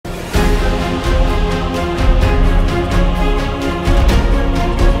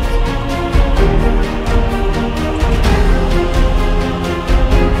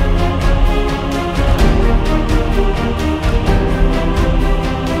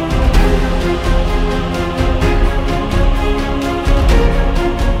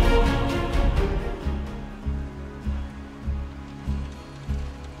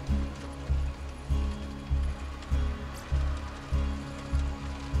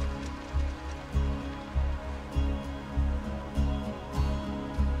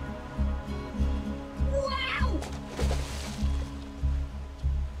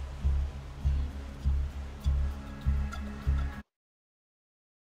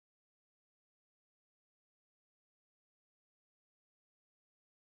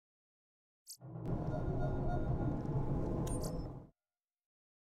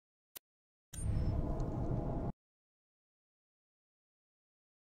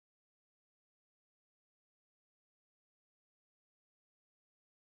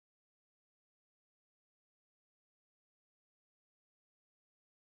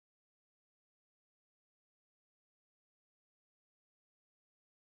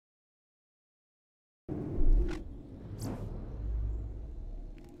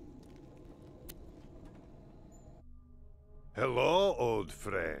Hello, old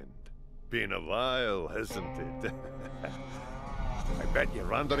friend. Been a while, hasn't it? I bet you're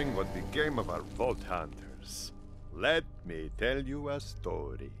wondering what became of our Vault Hunters. Let me tell you a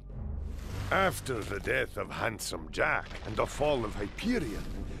story. After the death of Handsome Jack and the fall of Hyperion,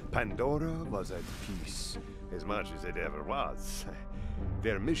 Pandora was at peace, as much as it ever was.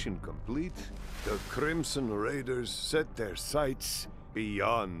 Their mission complete, the Crimson Raiders set their sights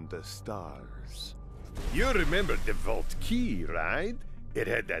beyond the stars. You remember the Vault Key, right? It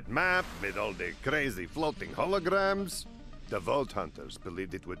had that map with all the crazy floating holograms. The Vault Hunters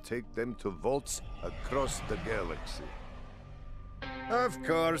believed it would take them to vaults across the galaxy. Of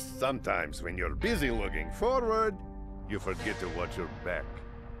course, sometimes when you're busy looking forward, you forget to watch your back.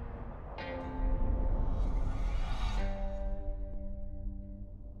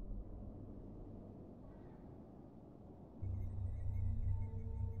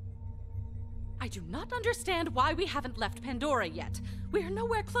 I do not understand why we haven't left Pandora yet. We are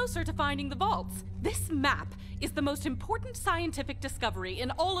nowhere closer to finding the vaults. This map is the most important scientific discovery in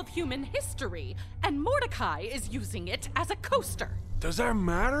all of human history, and Mordecai is using it as a coaster. Does that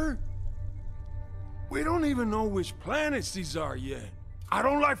matter? We don't even know which planets these are yet. I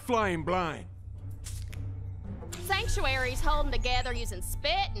don't like flying blind. Sanctuary's holding together using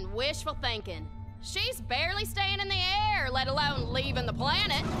spit and wishful thinking. She's barely staying in the air, let alone leaving the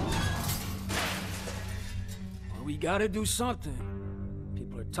planet. We gotta do something.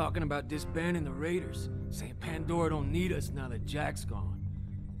 People are talking about disbanding the Raiders, saying Pandora don't need us now that Jack's gone.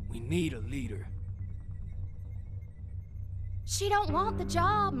 We need a leader. She don't want the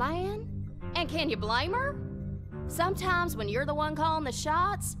job, man. And can you blame her? Sometimes when you're the one calling the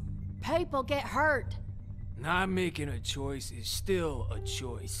shots, people get hurt. Not making a choice is still a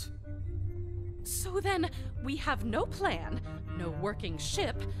choice. So then, we have no plan, no working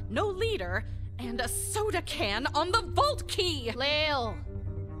ship, no leader, and a soda can on the Vault Key! Lil,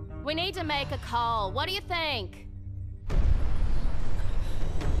 we need to make a call. What do you think?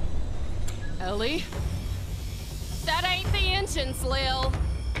 Ellie? That ain't the entrance, Lil.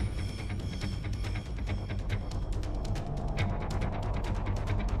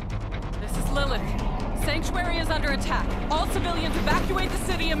 This is Lilith. Sanctuary is under attack. All civilians evacuate the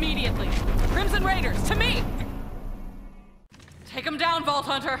city immediately. Crimson Raiders, to me! Take them down, Vault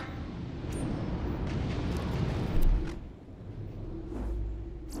Hunter!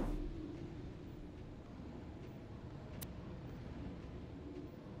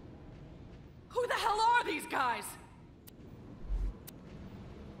 Who the hell are these guys?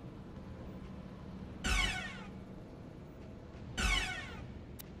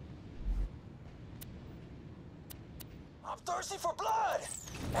 I'm thirsty for blood!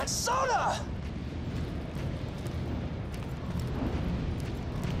 And soda!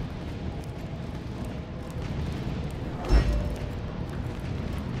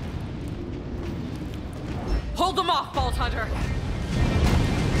 Hold them off, Vault Hunter!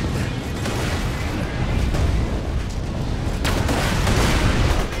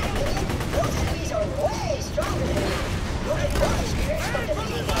 Those enemies are way stronger than you. You're in rush. You're expected to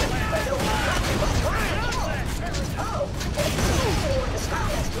keep up, but no one got you much harder at all. Oh, and the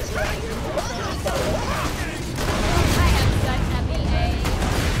Scarlet was right. Welcome to the world. I have such a BA.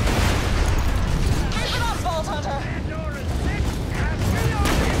 Keep it up, Vault Hunter.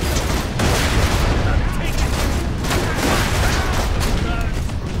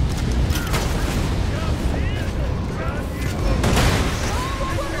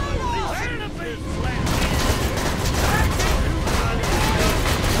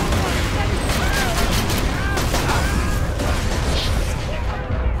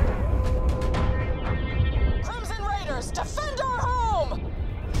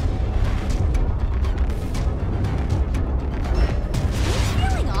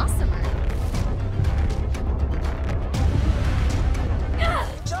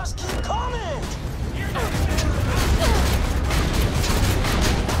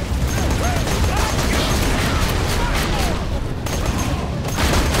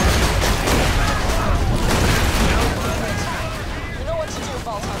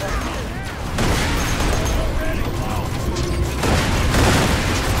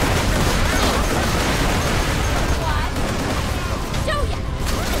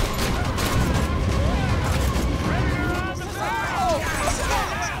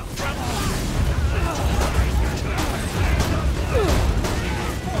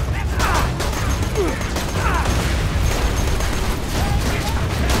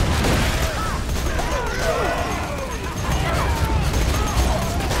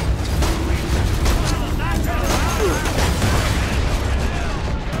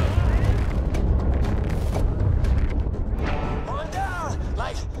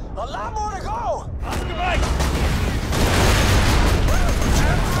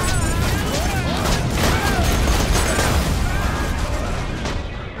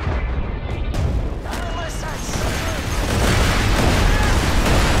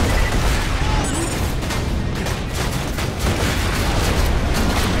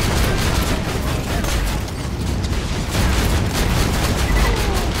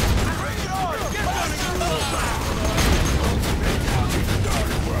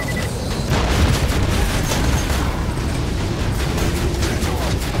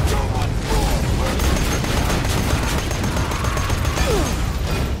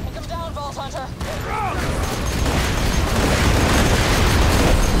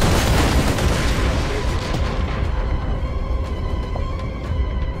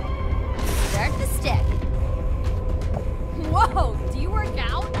 stick. Whoa, do you work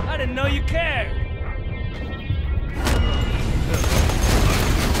out? I didn't know you cared.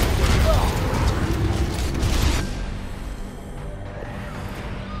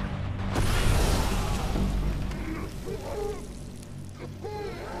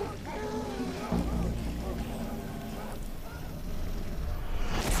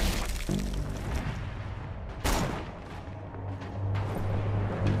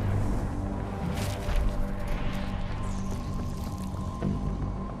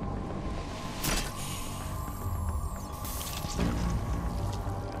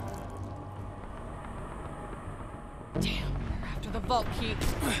 The vault key.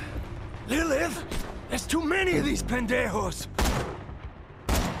 Lilith! There's too many of these pendejos!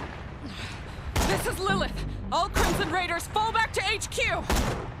 This is Lilith! All Crimson Raiders, fall back to HQ!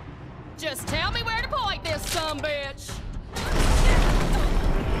 Just tell me where to point this sumbitch!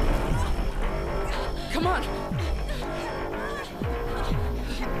 Come on!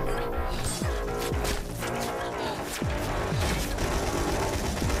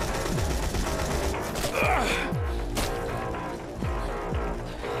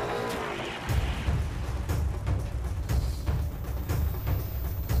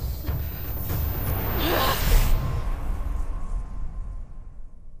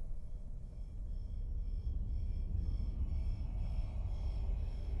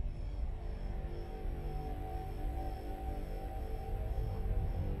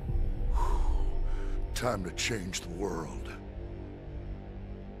 Time to change the world.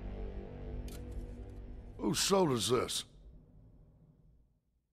 Whose soul is this?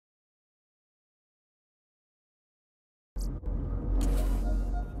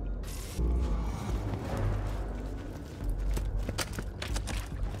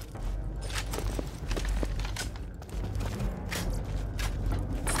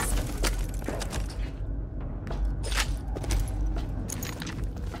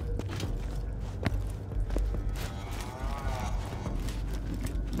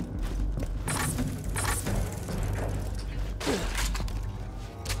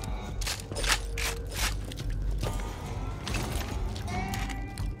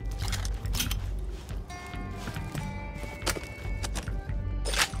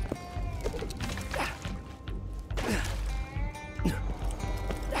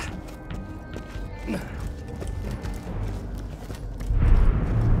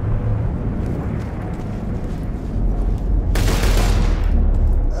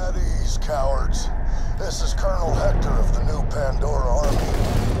 This is Colonel Hector of the new Pandora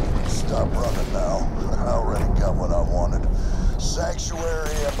army. Stop running now. I already got what I wanted.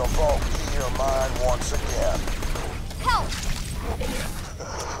 Sanctuary and the vault key are mine once again. Help!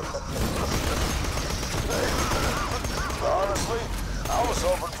 Honestly, I was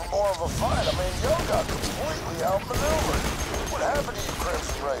hoping for more of a fight. I mean, y'all got completely outmaneuvered. What happened to you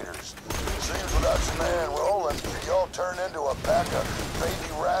Crimson Raiders? Seems without your man rolling, y'all turn into a pack of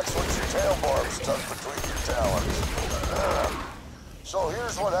baby rats with your tail barbs tucked between your talons. So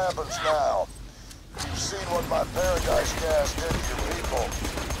here's what happens now. You've seen what my paradise gas did to your people.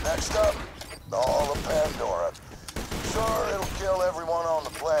 Next up, the Hall of Pandora. Sure, it'll kill everyone on the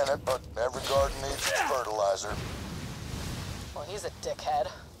planet, but every garden needs its fertilizer. Well, he's a dickhead.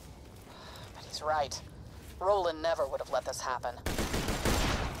 But he's right. Roland never would have let this happen.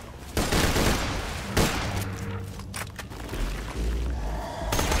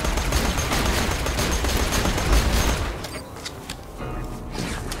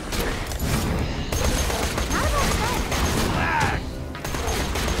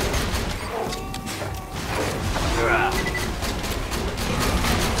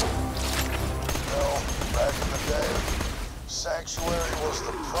 Sanctuary was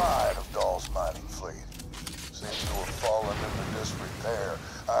the pride of Dahl's mining fleet. Seems to have fallen into disrepair.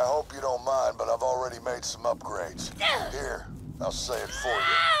 I hope you don't mind, but I've already made some upgrades. Here, I'll say it for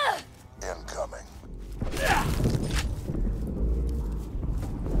you. Incoming.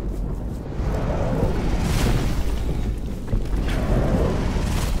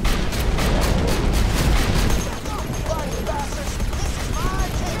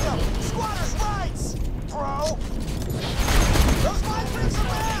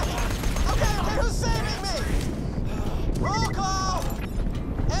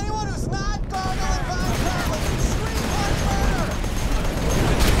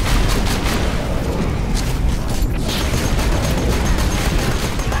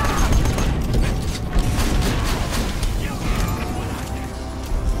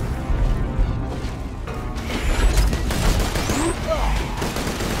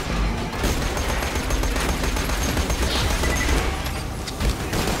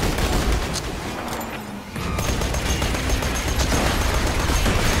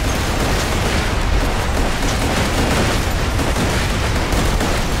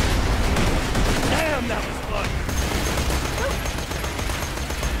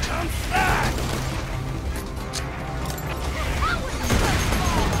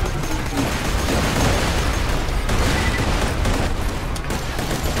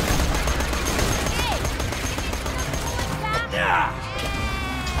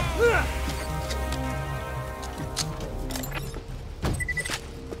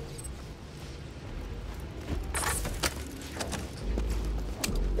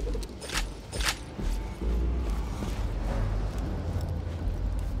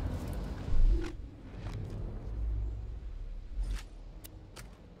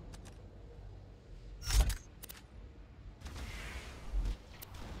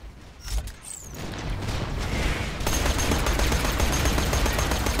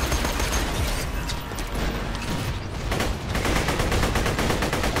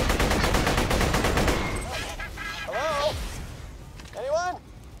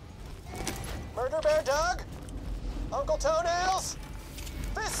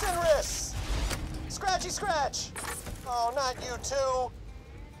 Scratch! Oh, not you two.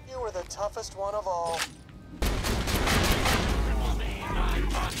 You were the toughest one of all.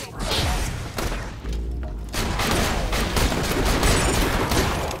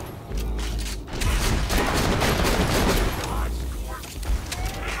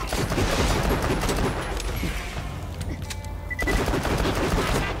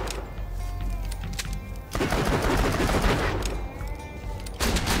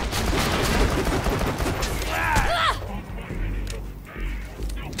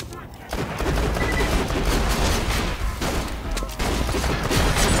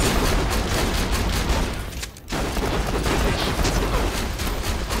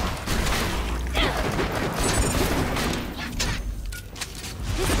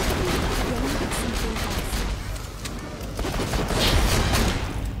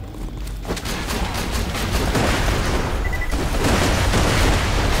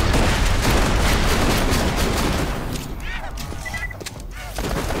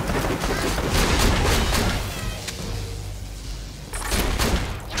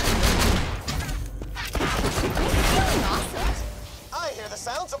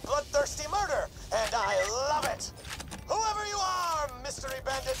 Sounds of bloodthirsty murder, and I love it! Whoever you are, mystery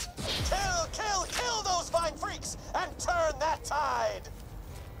bandit, kill those fine freaks, and turn that tide!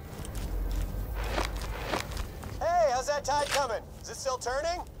 Hey, how's that tide coming? Is it still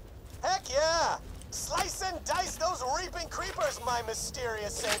turning? Heck yeah! Slice and dice those reaping creepers, my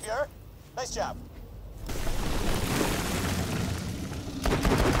mysterious savior! Nice job.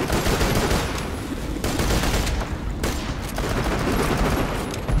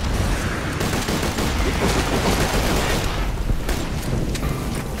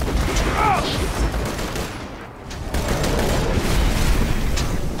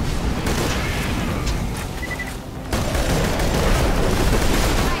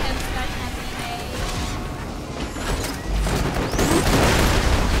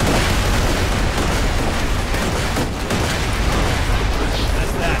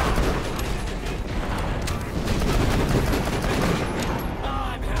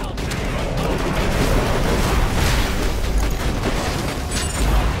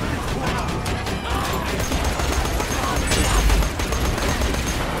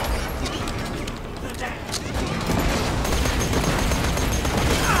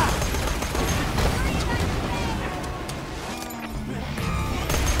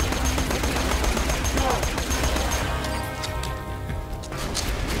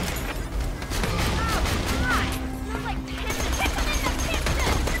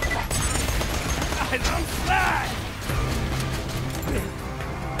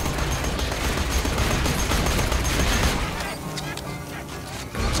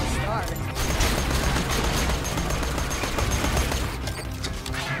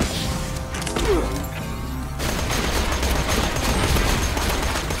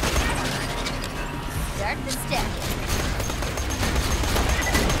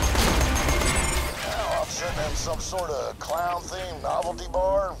 Some sort of clown-themed novelty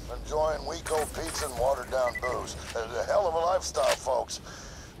bar, enjoying Weeko pizza and watered-down booze. A hell of a lifestyle, folks,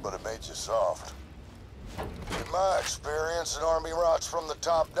 but it made you soft. In my experience, an army rots from the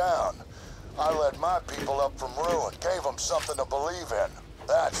top down. I led my people up from ruin, gave them something to believe in.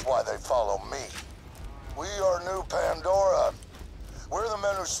 That's why they follow me. We are New Pandora. We're the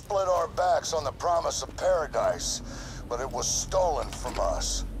men who split our backs on the promise of paradise, but it was stolen from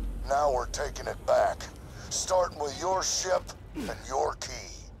us. Now we're taking it back. Starting with your ship and your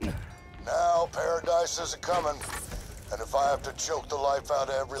key. Now, paradise isn't coming. And if I have to choke the life out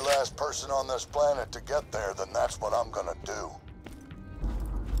of every last person on this planet to get there, then that's what I'm gonna do.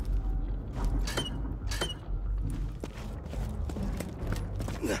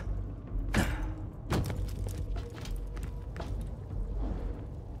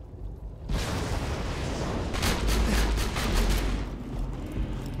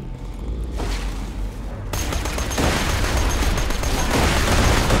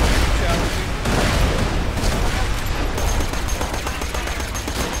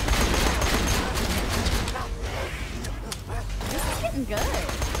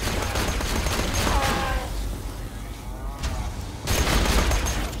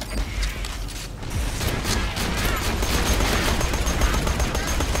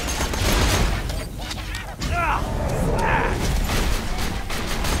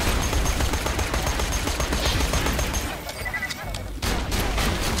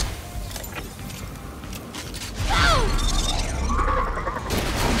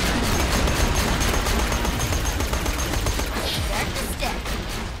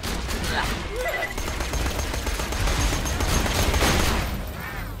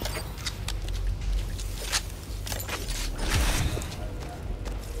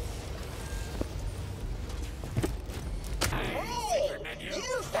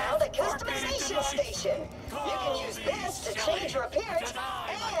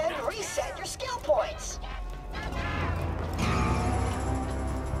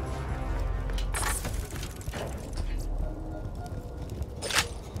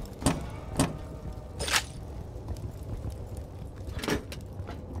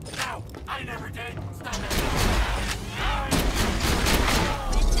 I never did. Stop it.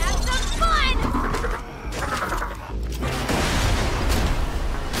 Let's have some fun!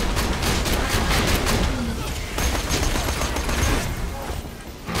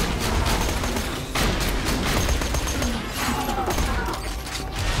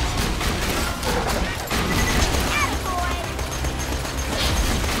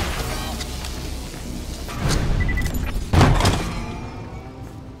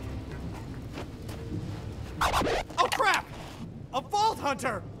 Oh crap! A Vault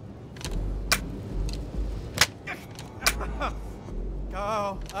Hunter!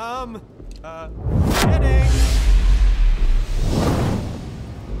 Kidding!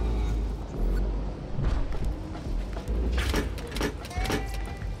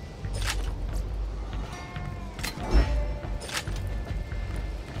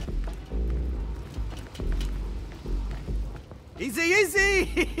 Easy, easy!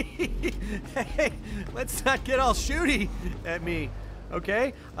 Hey, let's not get all shooty at me,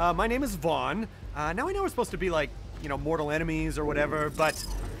 okay? My name is Vaughn. Now I know we're supposed to be like, you know, mortal enemies or whatever, but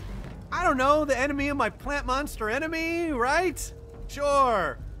I don't know, the enemy of my plant monster enemy, right?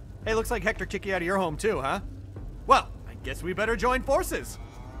 Sure. Hey, looks like Hector kicked you out of your home too, huh? Well, I guess we better join forces.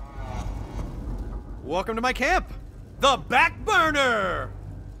 Welcome to my camp, the Back Burner!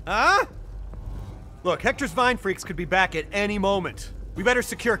 Huh? Look, Hector's Vine Freaks could be back at any moment. We better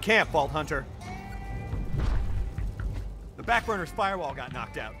secure camp, Vault Hunter. The Backburner's firewall got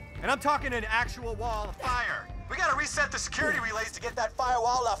knocked out. And I'm talking an actual wall of fire. We gotta reset the security relays to get that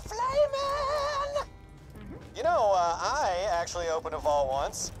firewall a-flamin'! You know, I actually opened a vault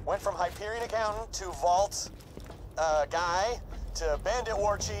once. Went from Hyperion Accountant to Vault, guy to Bandit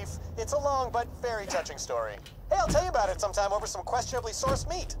War Chief. It's a long but very touching story. Hey, I'll tell you about it sometime over some questionably sourced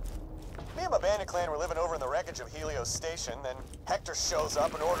meat. Me and my bandit clan were living over in the wreckage of Helios Station, then Hector shows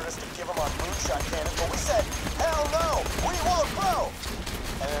up and ordered us to give him our moonshot cannons, but we said, hell no, we won't blow!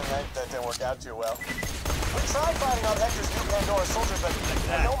 And then that didn't work out too well. We tried fighting off Hector's new Pandora soldiers, but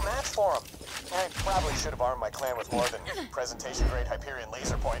we're no match for him. I probably should have armed my clan with more than presentation-grade Hyperion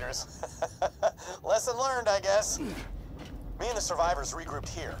laser pointers. Lesson learned, I guess. Me and the survivors regrouped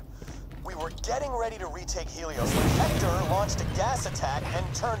here. We were getting ready to retake Helios when Hector launched a gas attack and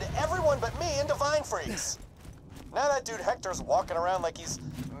turned everyone but me into Vine Freaks. Now that dude Hector's walking around like he's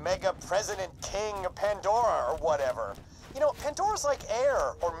Mega President King of Pandora or whatever. You know, Pandora's like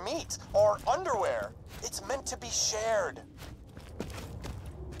air or meat or underwear. It's meant to be shared.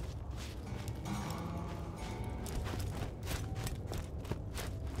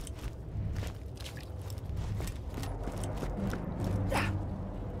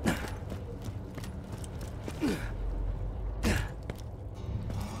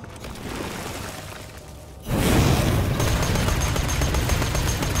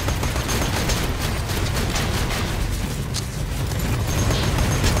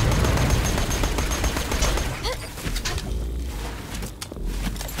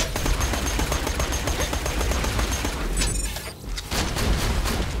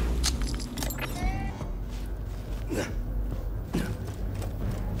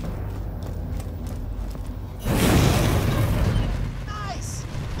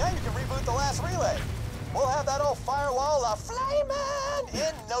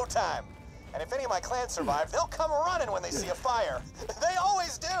 Survive, they'll come running when they see a fire. They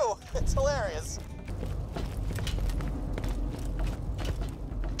always do. It's hilarious.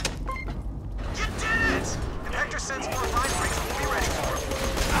 You did it! If Hector sends more Vine Freaks, we'll be ready for him.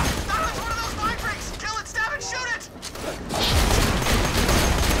 That was one of those Vine Freaks! Kill it, stab it, shoot it!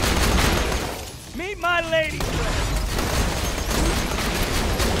 Meet my lady friend.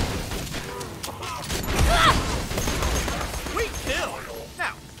 Sweet kill!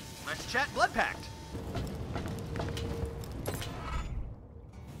 Now, let's chat Blood Pact.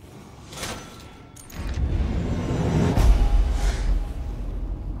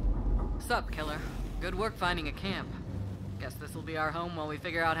 What's up, killer? Good work finding a camp. Guess this will be our home while we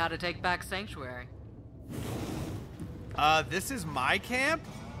figure out how to take back Sanctuary. This is my camp?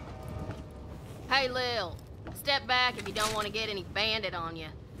 Hey, Lil. Step back if you don't want to get any bandit on you.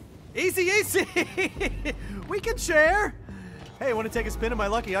 Easy, easy! We can share! Hey, want to take a spin in my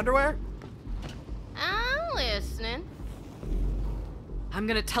lucky underwear? I'm listening. I'm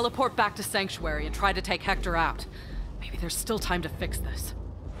gonna teleport back to Sanctuary and try to take Hector out. Maybe there's still time to fix this.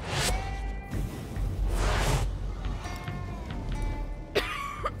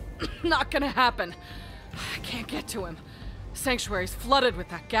 Not gonna happen. I can't get to him. Sanctuary's flooded with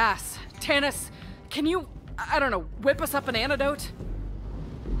that gas. Tannis, can you, I don't know, whip us up an antidote?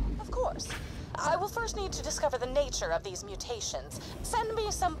 Of course. I will first need to discover the nature of these mutations. Send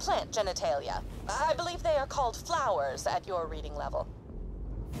me some plant genitalia. I believe they are called flowers at your reading level.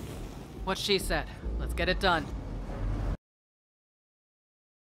 What she said. Let's get it done.